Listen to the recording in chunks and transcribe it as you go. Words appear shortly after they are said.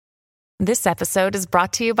This episode is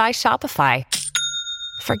brought to you by Shopify.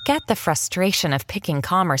 Forget the frustration of picking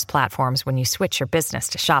commerce platforms when you switch your business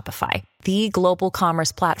to Shopify, the global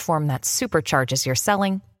commerce platform that supercharges your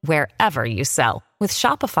selling wherever you sell. With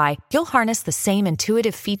Shopify, you'll harness the same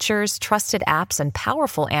intuitive features, trusted apps, and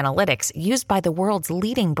powerful analytics used by the world's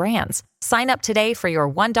leading brands. Sign up today for your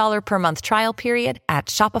 $1 per month trial period at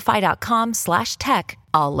shopify.com/tech,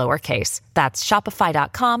 all lowercase. That's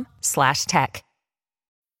shopify.com/tech.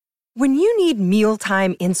 When you need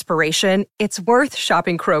mealtime inspiration, it's worth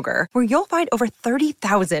shopping Kroger, where you'll find over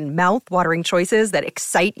 30,000 mouth-watering choices that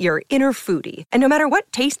excite your inner foodie. And no matter what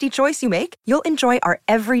tasty choice you make, you'll enjoy our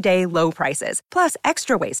everyday low prices, plus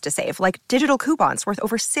extra ways to save, like digital coupons worth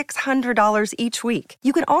over $600 each week.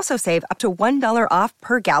 You can also save up to $1 off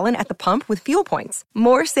per gallon at the pump with fuel points.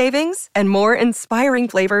 More savings and more inspiring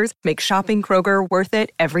flavors make shopping Kroger worth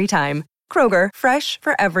it every time. Kroger, fresh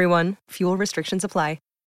for everyone. Fuel restrictions apply.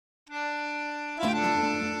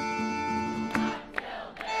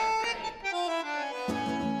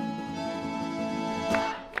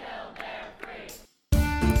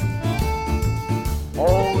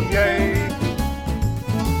 Oh yay,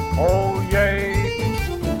 oh yay,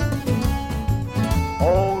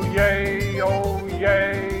 oh yay, oh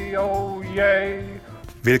yay, oh yay.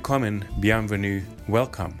 Willkommen, bienvenue,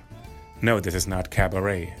 welcome. No, this is not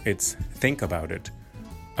cabaret, it's Think About It,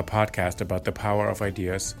 a podcast about the power of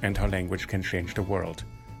ideas and how language can change the world,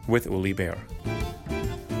 with Uli Baer.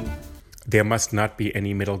 There must not be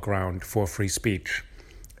any middle ground for free speech.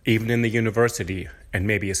 Even in the university, and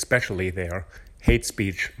maybe especially there, hate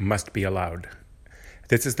speech must be allowed.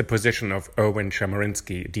 This is the position of Erwin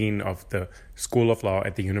Chemerinsky, Dean of the School of Law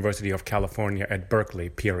at the University of California at Berkeley,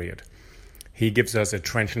 period. He gives us a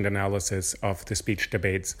trenchant analysis of the speech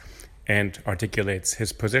debates and articulates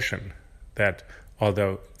his position that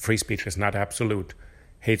although free speech is not absolute,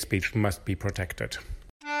 hate speech must be protected.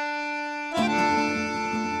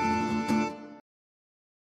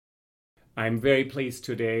 I'm very pleased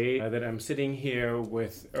today that I'm sitting here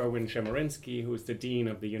with Erwin Chemerinsky, who is the Dean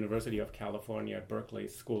of the University of California at Berkeley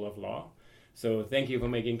School of Law. So thank you for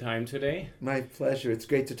making time today. My pleasure. It's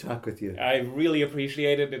great to talk with you. I really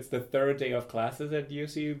appreciate it. It's the third day of classes at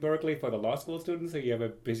UC Berkeley for the law school students, so you have a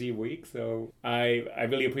busy week. So I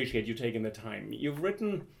really appreciate you taking the time. You've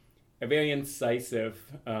written a very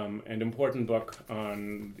incisive and important book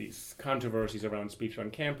on these controversies around speech on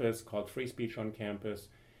campus called Free Speech on Campus,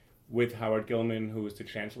 with Howard Gilman, who is the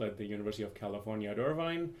chancellor at the University of California at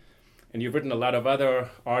Irvine. And you've written a lot of other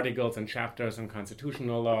articles and chapters on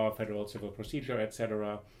constitutional law, federal civil procedure,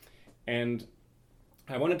 etc. And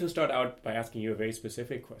I wanted to start out by asking you a very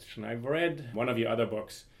specific question. I've read one of your other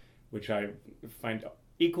books, which I find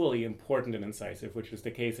equally important and incisive, which is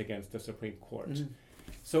the case against the Supreme Court. Mm-hmm.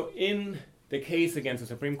 So in the case against the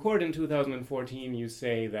Supreme Court in 2014, you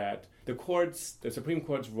say that the Supreme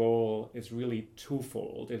Court's role is really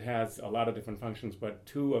twofold. It has a lot of different functions, but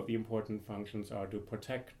two of the important functions are to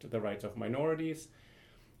protect the rights of minorities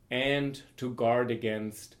and to guard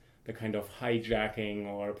against the kind of hijacking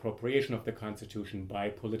or appropriation of the Constitution by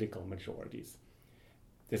political majorities.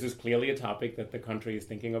 This is clearly a topic that the country is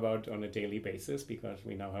thinking about on a daily basis because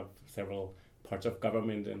we now have several parts of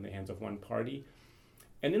government in the hands of one party.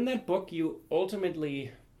 And in that book, you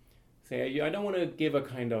ultimately say, I don't want to give a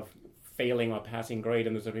kind of failing or passing grade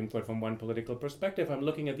in the Supreme Court from one political perspective. I'm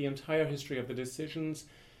looking at the entire history of the decisions,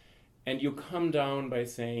 and you come down by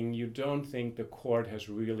saying you don't think the court has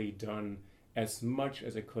really done as much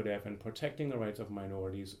as it could have in protecting the rights of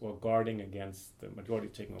minorities or guarding against the majority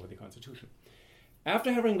taking over the Constitution.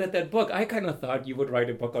 After having read that book, I kind of thought you would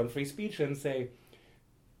write a book on free speech and say,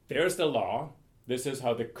 there's the law. This is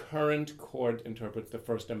how the current court interprets the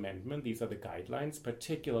First Amendment. These are the guidelines,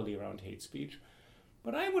 particularly around hate speech.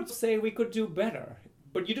 But I would say we could do better.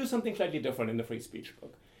 But you do something slightly different in the free speech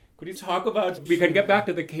book. Could you talk about, we can get back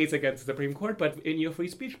to the case against the Supreme Court, but in your free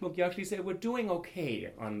speech book, you actually say we're doing okay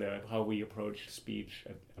on how we approach speech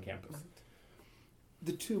at campus.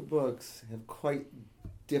 The two books have quite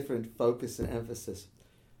different focus and emphasis.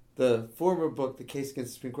 The former book, The Case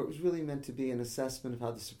Against the Supreme Court, was really meant to be an assessment of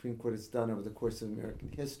how the Supreme Court has done over the course of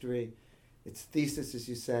American history. Its thesis, as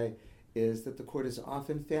you say, is that the court has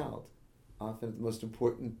often failed, often at the most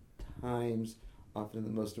important times, often in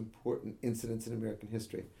the most important incidents in American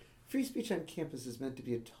history. Free Speech on Campus is meant to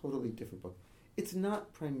be a totally different book. It's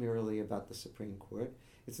not primarily about the Supreme Court.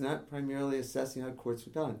 It's not primarily assessing how courts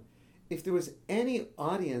are done. If there was any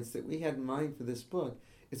audience that we had in mind for this book,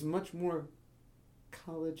 it's much more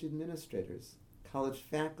college administrators, college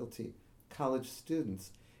faculty, college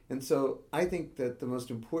students. And so I think that the most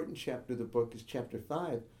important chapter of the book is chapter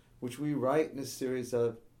 5, which we write in a series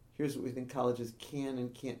of here's what we think colleges can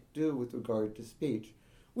and can't do with regard to speech.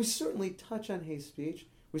 We certainly touch on hate speech.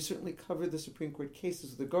 We certainly cover the Supreme Court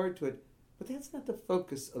cases with regard to it, but that's not the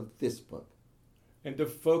focus of this book. And the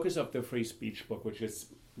focus of the free speech book, which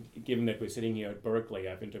is, given that we're sitting here at Berkeley,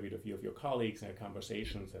 I've interviewed a few of your colleagues and had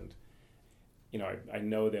conversations, and I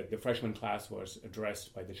know that the freshman class was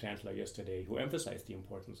addressed by the chancellor yesterday, who emphasized the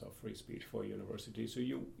importance of free speech for universities. So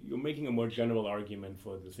you're making a more general argument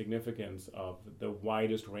for the significance of the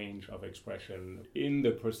widest range of expression in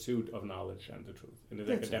the pursuit of knowledge and the truth in an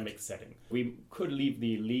academic setting. We could leave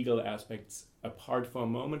the legal aspects apart for a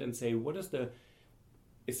moment and say, what is the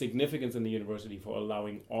significance in the university for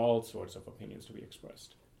allowing all sorts of opinions to be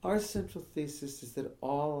expressed? Our central thesis is that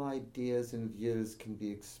all ideas and views can be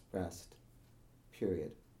expressed.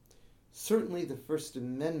 Period. Certainly the First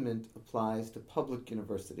Amendment applies to public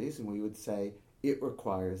universities, and we would say it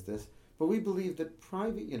requires this, but we believe that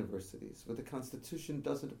private universities, where the Constitution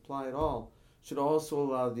doesn't apply at all, should also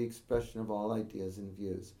allow the expression of all ideas and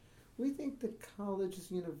views. We think that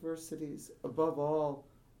colleges and universities, above all,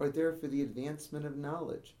 are there for the advancement of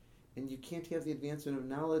knowledge, and you can't have the advancement of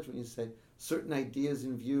knowledge when you say certain ideas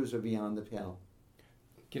and views are beyond the pale.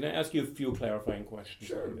 Can I ask you a few clarifying questions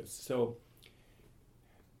Sure. on this? So,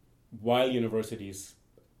 while universities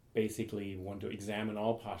basically want to examine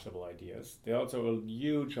all possible ideas, there are also a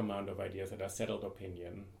huge amount of ideas that are settled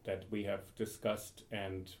opinion that we have discussed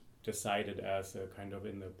and decided as a kind of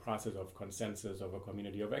in the process of consensus of a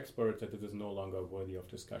community of experts that this is no longer worthy of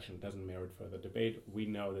discussion, doesn't merit further debate. We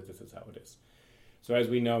know that this is how it is. So as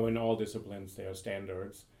we know, in all disciplines, there are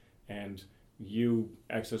standards, and you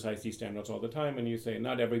exercise these standards all the time, and you say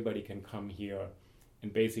not everybody can come here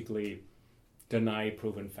and basically deny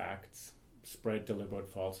proven facts, spread deliberate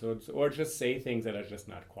falsehoods, or just say things that are just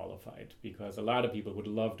not qualified. Because a lot of people would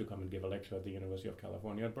love to come and give a lecture at the University of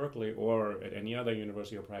California at Berkeley or at any other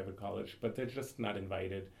university or private college, but they're just not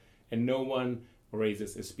invited, and no one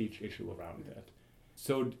raises a speech issue around that.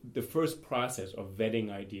 So the first process of vetting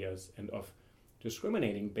ideas and of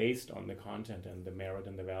discriminating based on the content and the merit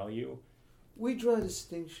and the value. We draw a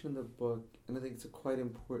distinction in the book, and I think it's a quite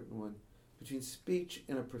important one, between speech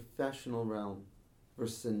in a professional realm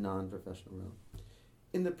versus a non-professional realm.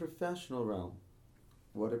 In the professional realm,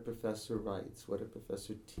 what a professor writes, what a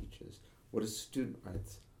professor teaches, what a student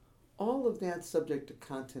writes, all of that's subject to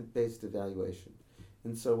content-based evaluation.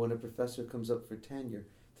 And so when a professor comes up for tenure,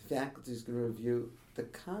 the faculty is going to review the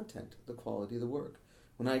content, the quality of the work.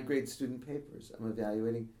 When I grade student papers, I'm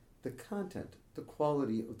evaluating the content, the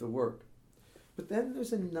quality of the work. But then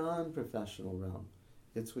there's a non-professional realm.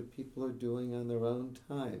 It's what people are doing on their own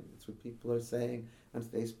time. It's what people are saying on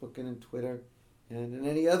Facebook and on Twitter and in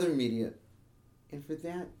any other media. And for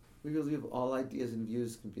that, we believe all ideas and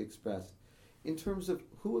views can be expressed. In terms of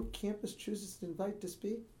who a campus chooses to invite to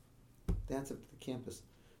speak, that's up to the campus.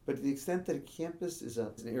 But to the extent that a campus is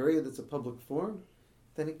an area that's a public forum,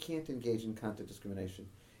 then it can't engage in content discrimination.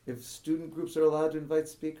 If student groups are allowed to invite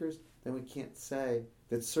speakers, then we can't say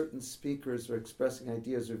that certain speakers are expressing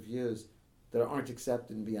ideas or views that aren't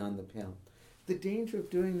accepted and beyond the pale. The danger of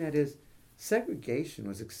doing that is segregation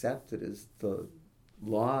was accepted as the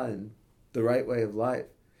law and the right way of life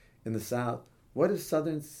in the South. What if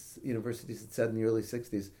Southern universities had said in the early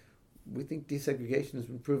 60s, we think desegregation has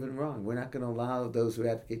been proven wrong. We're not going to allow those who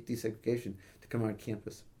advocate desegregation to come on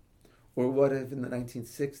campus. Or what if in the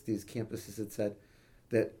 1960s campuses had said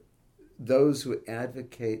that those who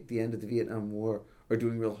advocate the end of the Vietnam War are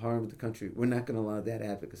doing real harm to the country? We're not going to allow that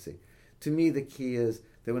advocacy. To me, the key is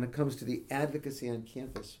that when it comes to the advocacy on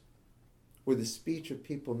campus or the speech of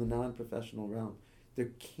people in the non-professional realm, there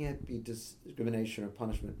can't be discrimination or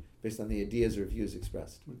punishment based on the ideas or views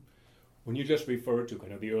expressed. When you just referred to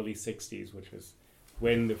kind of the early 60s, which is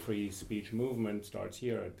when the free speech movement starts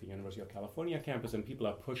here at the University of California campus, and people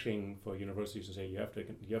are pushing for universities to say you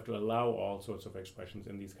have to allow all sorts of expressions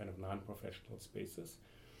in these kind of non-professional spaces.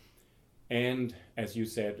 And as you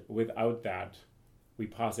said, without that, we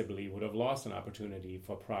possibly would have lost an opportunity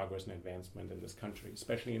for progress and advancement in this country,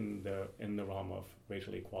 especially in the realm of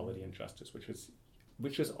racial equality and justice, which is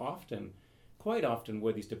quite often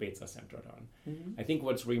where these debates are centered on. Mm-hmm. I think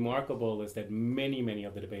what's remarkable is that many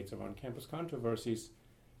of the debates around campus controversies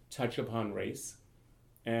touch upon race,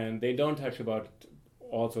 and they don't touch about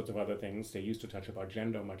all sorts of other things. They used to touch about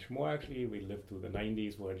gender much more, actually. We lived through the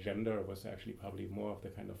 90s where gender was actually probably more of the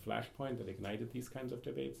kind of flashpoint that ignited these kinds of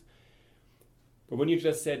debates. But when you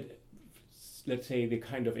just said, let's say, the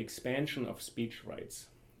kind of expansion of speech rights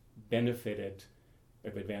benefited the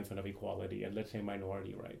advancement of equality and, let's say,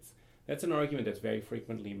 minority rights, that's an argument that's very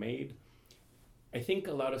frequently made. I think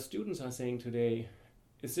a lot of students are saying today,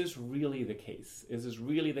 is this really the case? Is this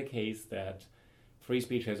really the case that free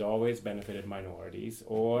speech has always benefited minorities,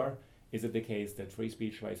 or is it the case that free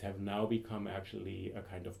speech rights have now become actually a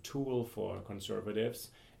kind of tool for conservatives?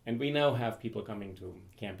 And we now have people coming to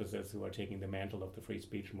campuses who are taking the mantle of the free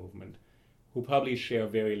speech movement, who probably share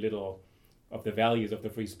very little of the values of the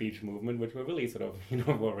free speech movement, which were really sort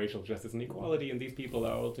of, more racial justice and equality. And these people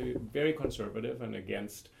are also very conservative and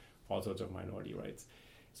against all sorts of minority rights.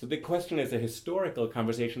 So the question is a historical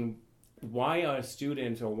conversation. Why are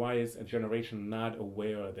students, or why is a generation not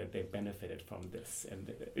aware that they benefited from this?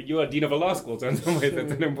 And you are dean of a law school, so in some ways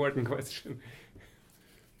that's an important question.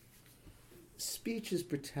 Speech is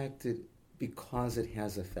protected because it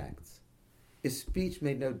has effects. If speech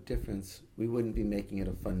made no difference, we wouldn't be making it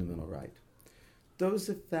a fundamental right. Those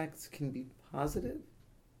effects can be positive,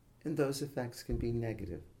 and those effects can be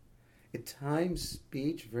negative. At times,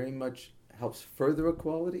 speech very much helps further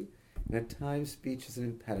equality, and at times, speech is an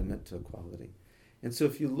impediment to equality. And so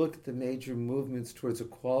if you look at the major movements towards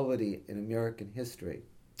equality in American history,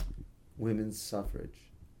 women's suffrage,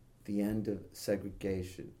 the end of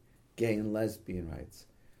segregation, gay and lesbian rights,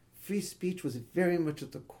 free speech was very much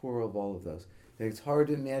at the core of all of those. And it's hard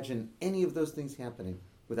to imagine any of those things happening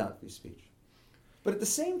without free speech. But at the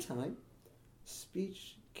same time,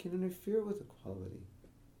 speech can interfere with equality.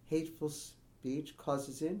 Hateful speech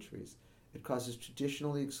causes injuries. It causes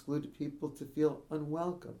traditionally excluded people to feel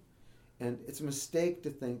unwelcome. And it's a mistake to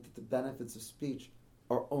think that the benefits of speech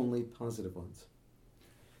are only positive ones.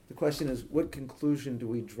 The question is, what conclusion do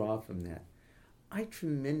we draw from that? I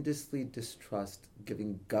tremendously distrust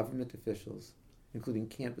giving government officials, including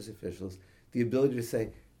campus officials, the ability to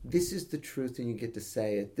say, this is the truth and you get to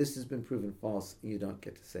say it. This has been proven false and you don't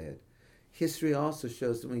get to say it. History also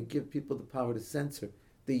shows that when you give people the power to censor,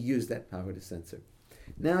 they use that power to censor.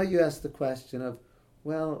 Now you ask the question of,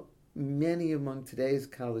 well, many among today's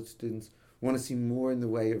college students want to see more in the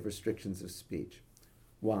way of restrictions of speech.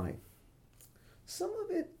 Why? Some of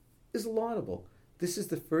it is laudable. This is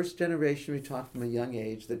the first generation we taught from a young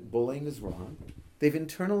age that bullying is wrong. They've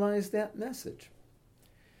internalized that message.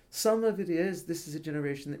 Some of it is, this is a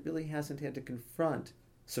generation that really hasn't had to confront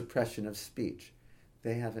suppression of speech.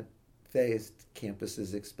 They haven't faced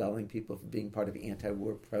campuses expelling people for being part of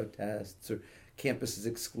anti-war protests, or campuses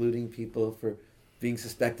excluding people for being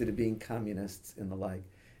suspected of being communists and the like.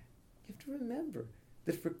 You have to remember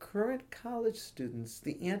that for current college students,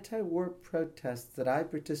 the anti-war protests that I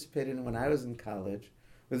participated in when I was in college,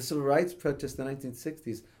 or the civil rights protests in the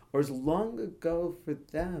 1960s, are as long ago for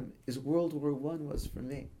them as World War I was for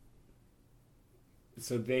me.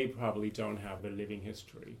 So they probably don't have the living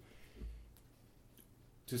history.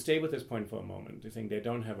 To stay with this point for a moment, I think they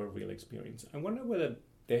don't have a real experience. I wonder whether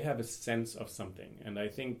they have a sense of something. And I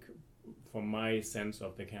think from my sense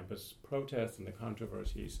of the campus protests and the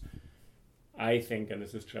controversies, I think, and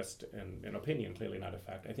this is just an opinion, clearly not a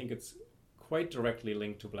fact, I think it's quite directly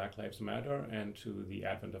linked to Black Lives Matter and to the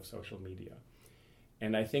advent of social media.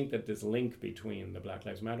 And I think that this link between the Black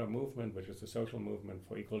Lives Matter movement, which is a social movement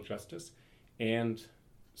for equal justice, and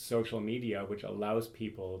social media, which allows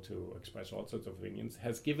people to express all sorts of opinions,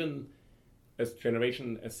 has given a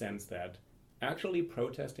generation a sense that actually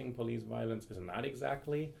protesting police violence is not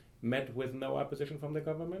exactly met with no opposition from the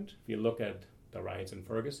government. If you look at the riots in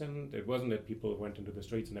Ferguson, it wasn't that people went into the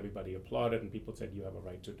streets and everybody applauded and people said you have a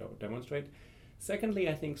right to demonstrate. Secondly,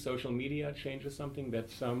 I think social media changes something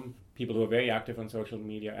that some people who are very active on social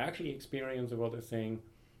media actually experience, about as saying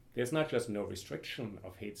there's not just no restriction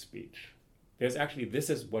of hate speech. There's actually,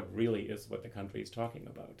 this is what really is what the country is talking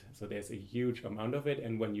about. So there's a huge amount of it,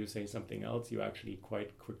 and when you say something else, you're actually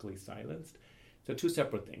quite quickly silenced. So two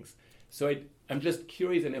separate things. So I'm just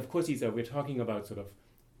curious, and of course we're talking about sort of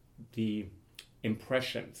the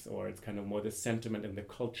impressions, or it's kind of more the sentiment and the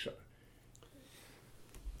culture.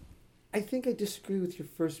 I think I disagree with your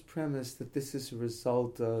first premise that this is a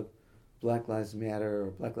result of Black Lives Matter,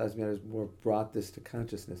 or Black Lives Matter has more brought this to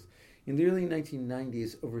consciousness. In the early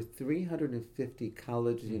 1990s, over 350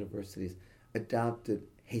 colleges and universities adopted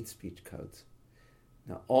hate speech codes.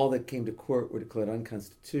 Now, all that came to court were declared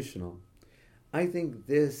unconstitutional. I think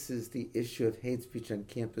this is the issue of hate speech on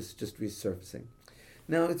campus just resurfacing.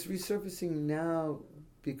 Now, it's resurfacing now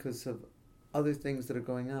because of other things that are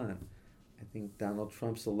going on. I think Donald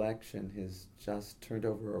Trump's election has just turned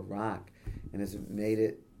over a rock and has made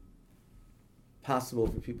it possible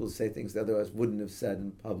for people to say things they otherwise wouldn't have said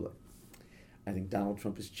in public. I think Donald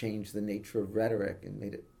Trump has changed the nature of rhetoric and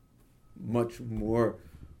made it much more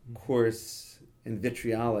coarse and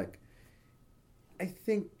vitriolic. I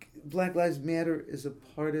think Black Lives Matter is a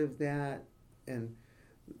part of that. And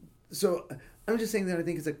so I'm just saying that I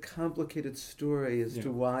think it's a complicated story as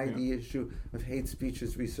to why the issue of hate speech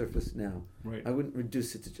has resurfaced now. Right. I wouldn't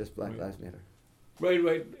reduce it to just Black Lives Matter.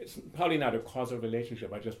 Right. It's probably not a causal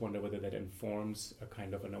relationship. I just wonder whether that informs a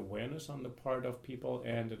kind of an awareness on the part of people,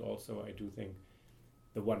 and it also, I do think,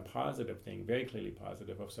 the one positive thing, very clearly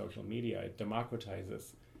positive, of social media, it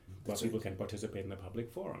democratizes what people can participate in the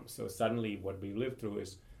public forum. So suddenly what we live through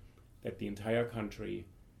is that the entire country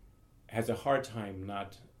has a hard time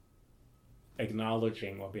not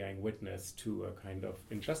acknowledging or bearing witness to a kind of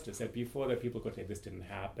injustice. That before that people could say this didn't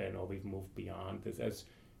happen or we've moved beyond this. As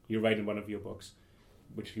you write in one of your books,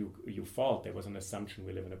 which you fault, there was an assumption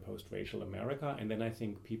we live in a post-racial America. And then I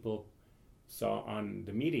think people saw on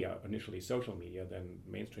the media, initially social media, then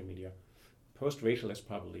mainstream media, post-racial is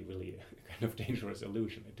probably really a kind of dangerous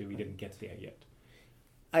illusion. We didn't get there yet.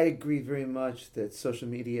 I agree very much that social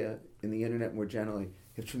media and the internet more generally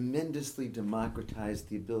have tremendously democratized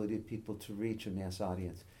the ability of people to reach a mass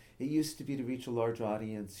audience. It used to be to reach a large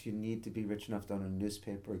audience, you need to be rich enough to own a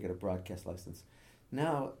newspaper or get a broadcast license.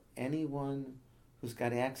 Now, anyone who's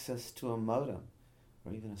got access to a modem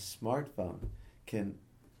or even a smartphone can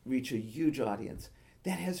reach a huge audience.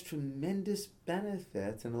 That has tremendous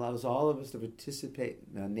benefits and allows all of us to participate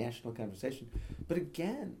in a national conversation. But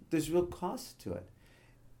again, there's real cost to it.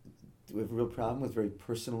 We have a real problem with very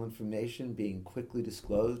personal information being quickly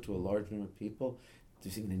disclosed to a large number of people.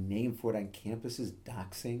 There's even a name for it on campuses,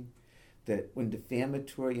 doxing, that when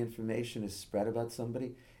defamatory information is spread about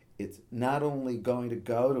somebody, it's not only going to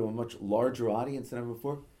go to a much larger audience than ever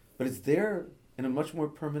before, but it's there in a much more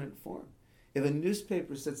permanent form. If a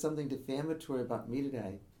newspaper said something defamatory about me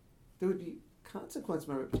today, there would be consequence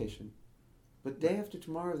to my reputation. But day after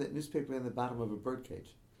tomorrow, that newspaper would be on the bottom of a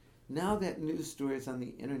birdcage. Now that news story is on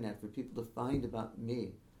the internet for people to find about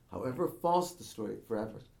me, however false the story,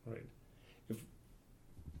 forever. Right.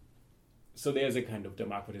 So there's a kind of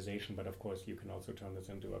democratization, but of course you can also turn this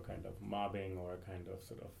into a kind of mobbing or a kind of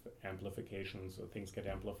sort of amplification, so things get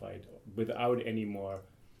amplified without any more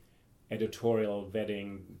editorial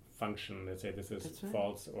vetting function that say this is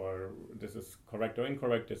false or this is correct or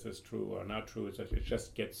incorrect, this is true or not true. It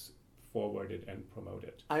just gets forwarded and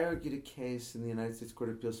promoted. I argued a case in the United States Court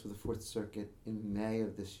of Appeals for the Fourth Circuit in May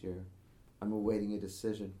of this year. I'm awaiting a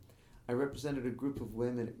decision. I represented a group of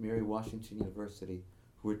women at Mary Washington University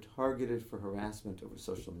who were targeted for harassment over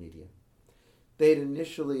social media. They had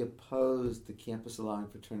initially opposed the campus allowing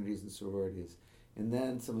fraternities and sororities, and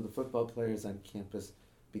then some of the football players on campus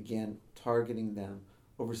began targeting them.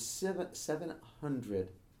 Over 700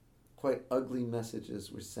 quite ugly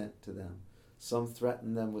messages were sent to them. Some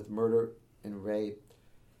threatened them with murder and rape,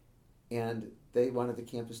 and they wanted the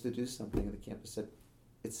campus to do something, and the campus said,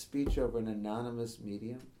 it's speech over an anonymous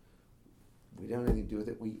medium. We don't have anything to do with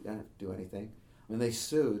it. We don't have to do anything. When they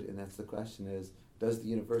sued, and that's the question is, does the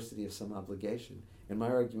university have some obligation? And my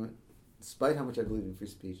argument, despite how much I believe in free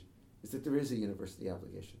speech, is that there is a university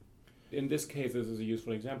obligation. In this case, this is a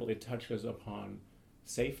useful example. It touches upon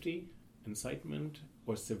safety, incitement,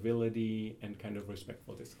 or civility and kind of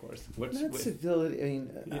respectful discourse. Not civility. I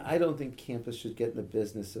mean, I don't think campus should get in the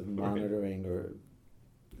business of monitoring or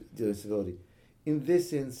doing civility. In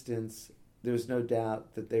this instance, there's no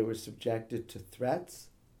doubt that they were subjected to threats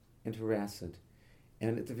and harassment.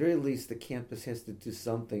 And at the very least, the campus has to do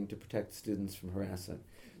something to protect students from harassment.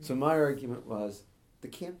 So my argument was the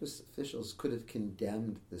campus officials could have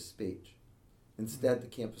condemned the speech. Instead, the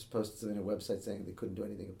campus posted something on a website saying they couldn't do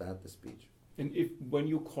anything about the speech. And when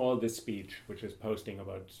you call this speech, which is posting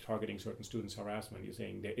about targeting certain students' harassment, you're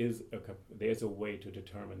saying there is a way to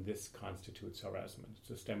determine this constitutes harassment,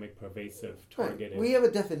 systemic, pervasive, targeted. Right. We have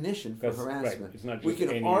a definition for harassment. Right. It's not just we can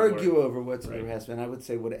any argue word. over what's harassment. I would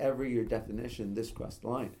say whatever your definition, this crossed the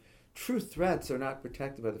line. True threats are not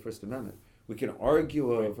protected by the First Amendment. We can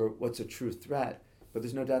argue over what's a true threat, but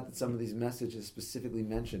there's no doubt that some of these messages specifically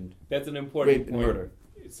mentioned that's an important rape and point. Murder.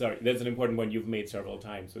 Sorry, that's an important one you've made several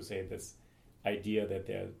times. So say this idea that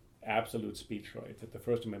there's absolute speech rights, that the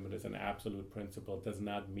First Amendment is an absolute principle, does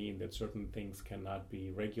not mean that certain things cannot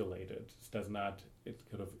be regulated. It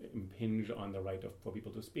could impinge on the right for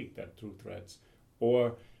people to speak, that through threats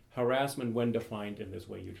or harassment when defined in this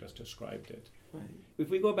way you just described it. Right.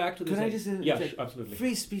 If we go back to this... Could I just yes, absolutely.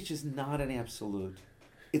 Free speech is not an absolute.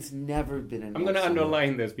 It's never been an absolute. I'm going to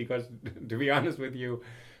underline this because, to be honest with you,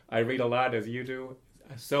 I read a lot as you do.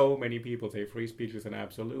 So many people say free speech is an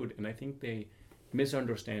absolute, and I think they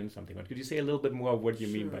misunderstand something. Could you say a little bit more of what you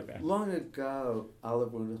mean by that? Long ago,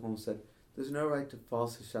 Oliver Wendell Holmes said, there's no right to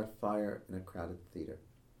falsely shot fire in a crowded theater.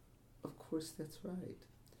 Of course that's right.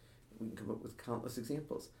 We can come up with countless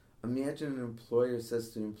examples. Imagine an employer says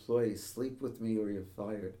to an employee, sleep with me or you're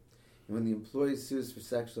fired. And when the employee sues for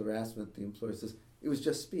sexual harassment, the employer says, it was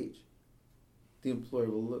just speech. The employer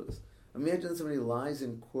will lose. Imagine somebody lies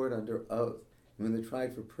in court under oath, and when they're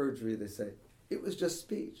tried for perjury, they say, it was just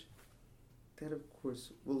speech. That, of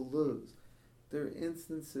course, will lose. There are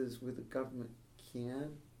instances where the government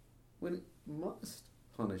can, when it must,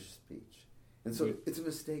 punish speech. And so it's a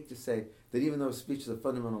mistake to say that even though speech is a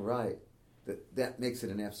fundamental right, that makes it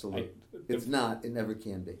an absolute. It's not. It never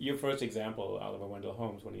can be. Your first example, Oliver Wendell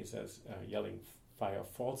Holmes, when he says yelling fire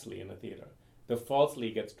falsely in a theater. The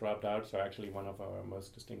falsely gets dropped out, so actually one of our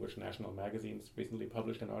most distinguished national magazines recently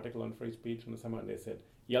published an article on free speech in the summer, and they said,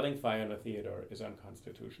 yelling fire in a theater is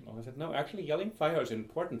unconstitutional. I said, no, actually yelling fire is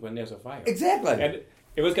important when there's a fire. Exactly. And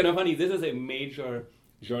it was kind of funny. This is a major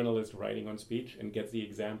journalist writing on speech and gets the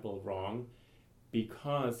example wrong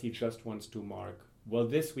because he just wants to mark, well,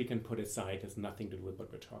 this we can put aside, has nothing to do with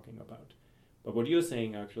what we're talking about. But what you're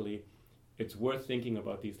saying, actually, it's worth thinking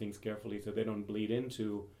about these things carefully so they don't bleed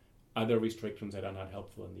into other restrictions that are not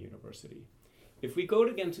helpful in the university. If we go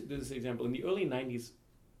again to this example, in the early 90s,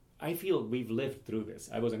 I feel we've lived through this.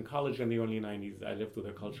 I was in college in the early 90s. I lived through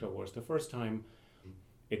the culture wars. The first time,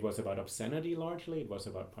 it was about obscenity largely. It was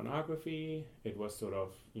about pornography. It was sort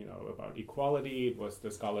of, about equality. It was the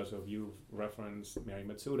scholars of you've referenced, Mary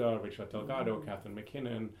Matsuda, Richard Delgado, Catherine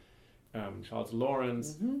McKinnon, Charles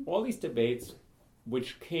Lawrence, all these debates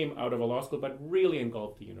which came out of a law school but really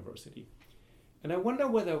engulfed the university. And I wonder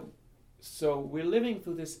whether, so we're living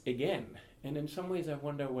through this again. And in some ways I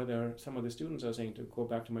wonder whether some of the students are saying, to go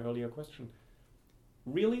back to my earlier question,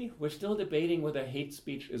 really, we're still debating whether hate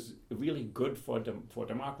speech is really good for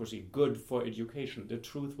democracy, good for education. The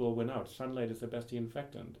truth will win out. Sunlight is the best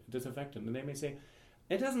disinfectant. And they may say,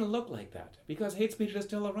 it doesn't look like that because hate speech is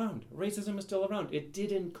still around. Racism is still around. It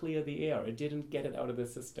didn't clear the air. It didn't get it out of the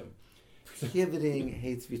system. Prohibiting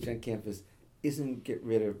hate speech on campus isn't get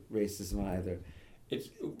rid of racism either. It's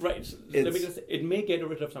right. So let me just say, it may get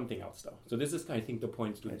rid of something else, though. So this is, I think, the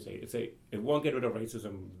point students say. It won't get rid of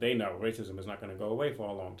racism. They know racism is not going to go away for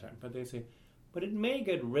a long time. But they say, but it may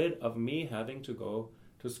get rid of me having to go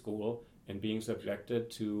to school and being subjected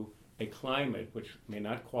to a climate which may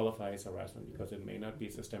not qualify as harassment because it may not be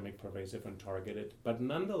systemic, pervasive, and targeted, but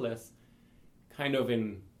nonetheless, kind of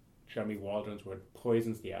in Jeremy Waldron's word,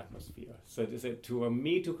 poisons the atmosphere. So to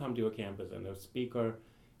me to come to a campus and a speaker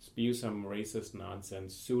spew some racist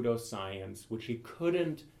nonsense, pseudoscience, which he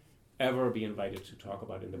couldn't ever be invited to talk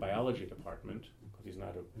about in the biology department, because he's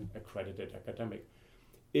not an accredited academic,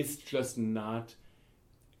 it's just not,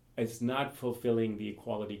 it's not fulfilling the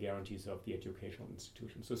equality guarantees of the educational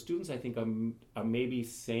institution. So students, I think, are maybe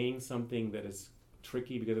saying something that is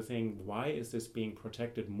tricky because they're saying, why is this being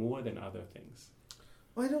protected more than other things?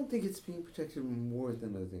 Well, I don't think it's being protected more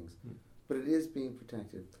than other things, but it is being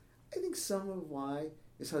protected. I think some of why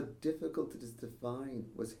is how difficult it is to define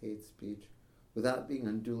what's hate speech without being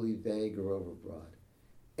unduly vague or overbroad.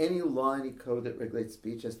 Any law, any code that regulates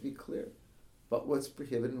speech has to be clear about what's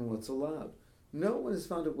prohibited and what's allowed. No one has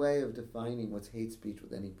found a way of defining what's hate speech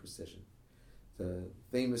with any precision. The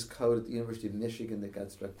famous code at the University of Michigan that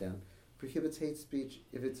got struck down prohibits hate speech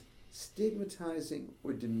if it's stigmatizing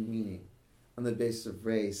or demeaning on the basis of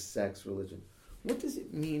race, sex, religion. What does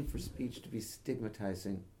it mean for speech to be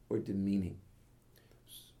stigmatizing or demeaning?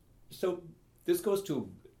 So this goes to,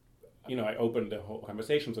 I opened the whole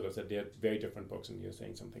conversation sort of said they're very different books and you're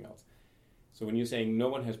saying something else. So when you're saying no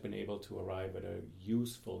one has been able to arrive at a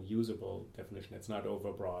usable definition, it's not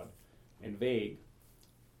overbroad and vague,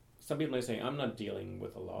 some people may say, I'm not dealing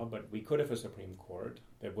with the law, but we could have a Supreme Court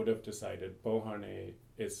that would have decided Beauharnais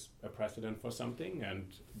is a precedent for something,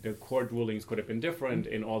 and the court rulings could have been different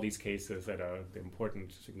in all these cases that are the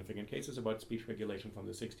important, significant cases about speech regulation from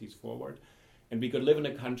the 60s forward. And we could live in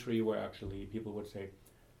a country where actually people would say,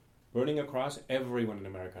 burning a cross, everyone in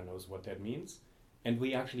America knows what that means, and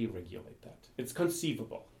we actually regulate that. It's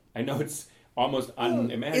conceivable. I know it's almost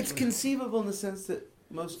unimaginable. It's conceivable in the sense that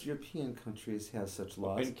most European countries have such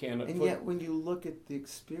laws. And yet when you look at the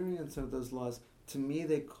experience of those laws, to me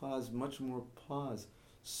they cause much more pause.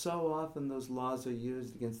 So often those laws are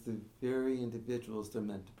used against the very individuals they're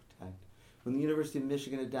meant to protect. When the University of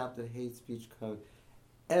Michigan adopted a hate speech code,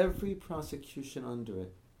 every prosecution under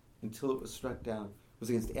it, until it was struck down, was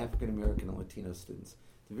against African American and Latino students,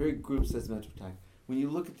 the very groups that's meant to protect. When you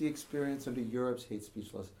look at the experience under Europe's hate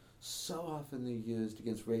speech laws, so often they're used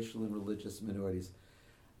against racial and religious minorities.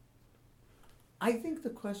 I think the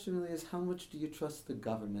question really is, how much do you trust the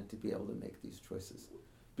government to be able to make these choices?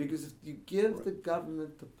 Because if you give the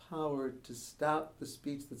government the power to stop the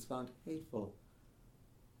speech that's found hateful,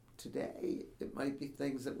 today it might be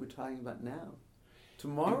things that we're talking about now.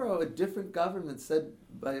 Tomorrow, a different government said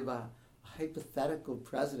by hypothetical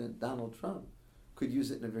President Donald Trump could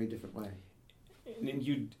use it in a very different way.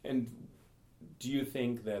 And do you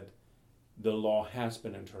think that the law has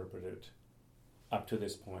been interpreted up to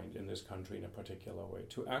this point in this country in a particular way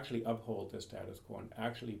to actually uphold the status quo and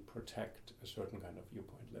actually protect a certain kind of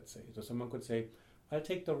viewpoint, let's say? So someone could say, I'll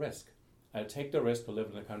take the risk. I'll take the risk to live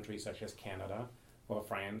in a country such as Canada or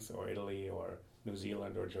France or Italy or New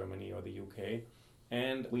Zealand or Germany or the UK,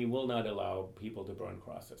 and we will not allow people to burn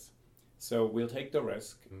crosses. So we'll take the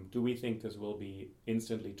risk. Do we think this will be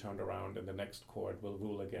instantly turned around and the next court will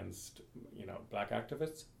rule against, black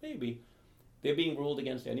activists? Maybe. They're being ruled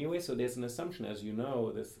against anyway, so there's an assumption, as you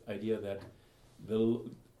know, this idea that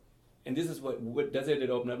and this is what does it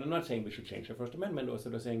open up? I'm not saying we should change the First Amendment, or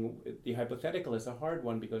sort of saying the hypothetical is a hard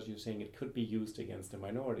one because you're saying it could be used against the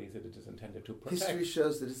minorities that it is intended to protect. History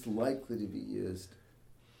shows that it's likely to be used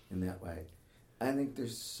in that way. I think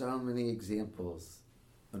there's so many examples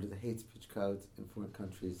under the hate speech codes in foreign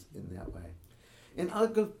countries in that way. And I'll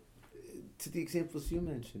go to the examples you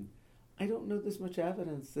mentioned. I don't know there's much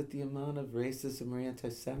evidence that the amount of racism or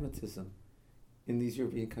anti-Semitism in these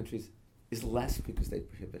European countries is less because they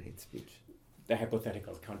prohibit hate speech. The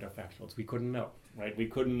hypotheticals, counterfactuals, we couldn't know, right? We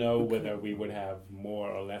couldn't know whether we would have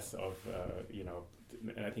more or less of,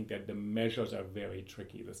 and I think that the measures are very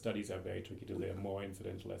tricky. The studies are very tricky to say more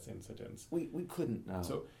incidents, less incidents. We couldn't know.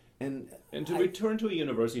 So, and to return to a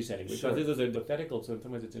university setting, because this is a hypothetical, so in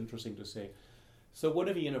some ways it's interesting to say, so what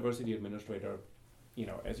if a university administrator,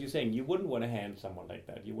 as you're saying, you wouldn't want to hand someone like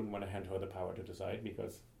that, you wouldn't want to hand her the power to decide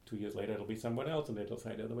because 2 years later it'll be someone else and they'll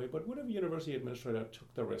decide the other way. But what if a university administrator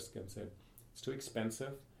took the risk and said, it's too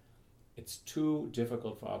expensive, it's too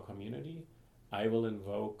difficult for our community, I will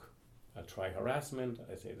invoke, I'll try harassment,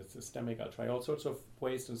 I say it's systemic, I'll try all sorts of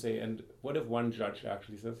ways to say, and what if one judge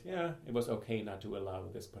actually says, yeah, it was okay not to allow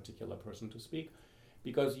this particular person to speak?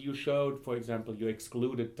 Because you showed, for example, you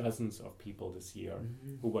excluded dozens of people this year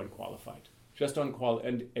who weren't qualified. Just on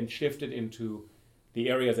and shifted into the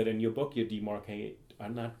areas that in your book you demarcate are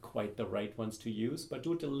not quite the right ones to use, but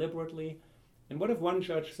do it deliberately. And what if one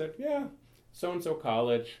judge said, yeah, so-and-so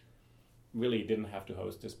college really didn't have to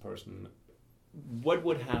host this person? What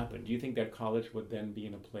would happen? Do you think that college would then be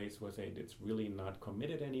in a place where, say, it's really not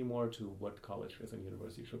committed anymore to what colleges and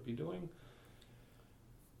universities should be doing?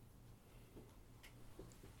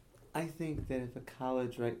 I think that if a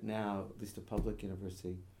college right now, at least a public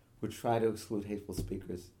university, would try to exclude hateful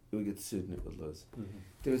speakers, it would get sued and it would lose. Mm-hmm.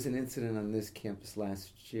 There was an incident on this campus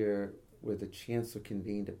last year where the chancellor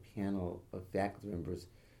convened a panel of faculty members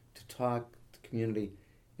to talk to the community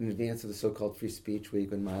in advance of the so-called Free Speech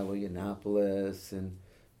Week when Milo Yiannopoulos and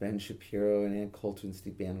Ben Shapiro and Ann Coulter and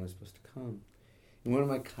Steve Bannon were supposed to come. And one of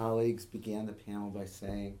my colleagues began the panel by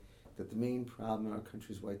saying that the main problem in our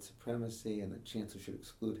country is white supremacy and the chancellor should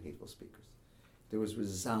exclude hateful speakers. There was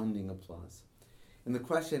resounding applause. In the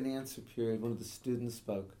question and answer period, one of the students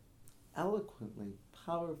spoke eloquently,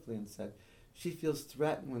 powerfully, and said she feels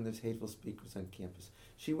threatened when there's hateful speakers on campus.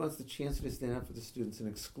 She wants the chancellor to stand up for the students and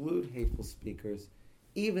exclude hateful speakers,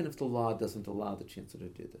 even if the law doesn't allow the chancellor to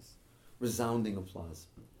do this. Resounding applause.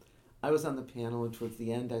 I was on the panel, and towards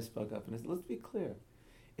the end I spoke up and I said, let's be clear.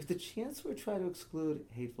 If the chancellor tried to exclude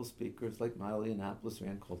hateful speakers like Milo Yiannopoulos or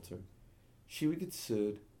Ann Coulter, she would get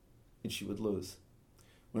sued and she would lose.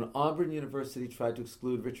 When Auburn University tried to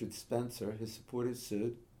exclude Richard Spencer, his supporters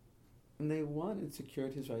sued, and they won and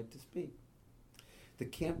secured his right to speak. The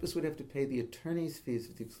campus would have to pay the attorney's fees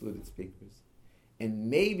for the excluded speakers, and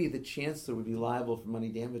maybe the chancellor would be liable for money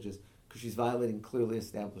damages because she's violating clearly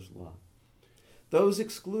established law. Those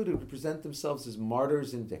excluded would present themselves as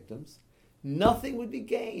martyrs and victims. Nothing would be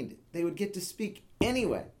gained. They would get to speak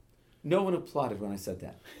anyway. No one applauded when I said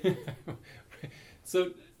that.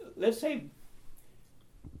 So let's say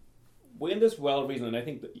we're in this well-reasoned, and I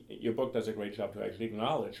think your book does a great job to actually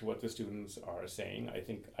acknowledge what the students are saying. I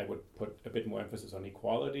think I would put a bit more emphasis on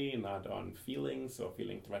equality, not on feelings or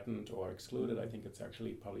feeling threatened or excluded. I think it's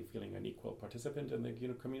actually probably feeling an equal participant in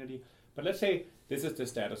the community. But let's say this is the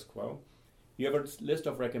status quo. You have a list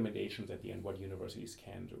of recommendations at the end what universities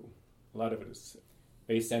can do. A lot of it is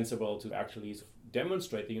very sensible to actually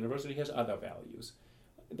demonstrate the university has other values.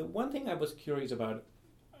 The one thing I was curious about,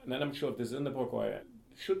 and I'm sure if this is in the book, or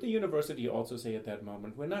should the university also say at that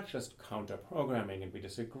moment, we're not just counter-programming and we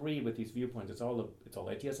disagree with these viewpoints, it's all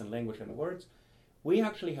ideas and language and words. We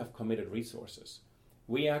actually have committed resources.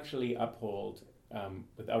 We actually uphold,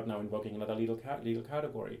 without now invoking another legal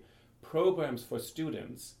category, programs for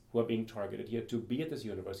students who are being targeted here to be at this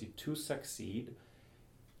university, to succeed.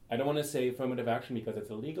 I don't want to say affirmative action because it's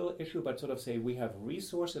a legal issue, but sort of say we have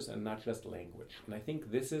resources and not just language. And I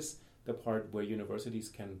think this is the part where universities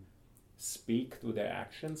can speak through their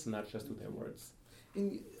actions, not just through their words.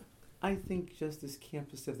 And I think just as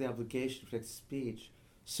campuses have the obligation to protect speech,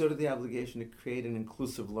 so do the obligation to create an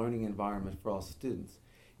inclusive learning environment for all students.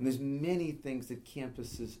 And there's many things that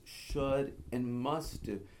campuses should and must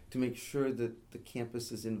do to make sure that the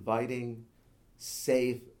campus is inviting,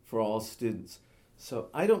 safe for all students. So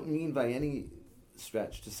I don't mean by any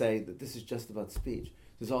stretch to say that this is just about speech.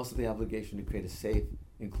 There's also the obligation to create a safe,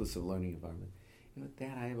 inclusive learning environment. And with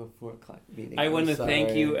that, I have a 4:00 meeting. I want to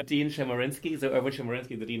thank you, Dean Chemerinsky, so Erwin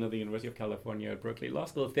Chemerinsky, the Dean of the University of California at Berkeley Law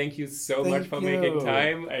School. Thank you so much for making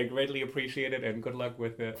time. I greatly appreciate it, and good luck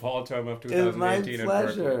with the fall term of 2018. It's my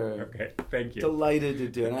pleasure. Okay, thank you. Delighted to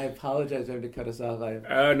do it. And I apologize for having to cut us off.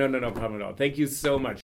 No problem at all. Thank you so much.